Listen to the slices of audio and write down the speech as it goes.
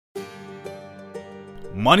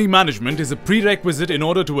Money management is a prerequisite in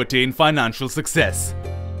order to attain financial success.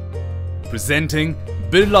 Presenting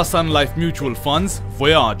Birla Sun Life Mutual Funds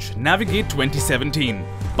Voyage Navigate 2017,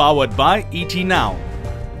 powered by ET Now.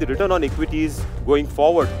 The return on equities going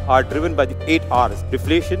forward are driven by the 8 R's: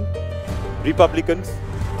 deflation, Republicans,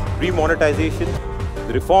 remonetization,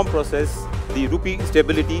 the reform process, the rupee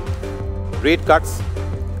stability, rate cuts,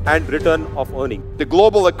 and return of earning. The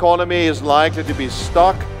global economy is likely to be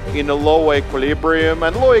stuck in a low equilibrium,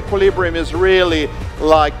 and low equilibrium is really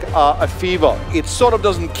like a fever. It sort of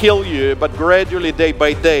doesn't kill you, but gradually, day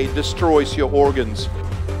by day, destroys your organs.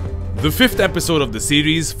 The 5th episode of the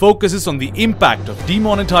series focuses on the impact of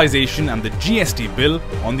demonetization and the GST bill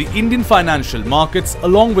on the Indian financial markets,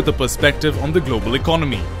 along with a perspective on the global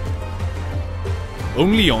economy.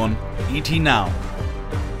 Only on ET Now.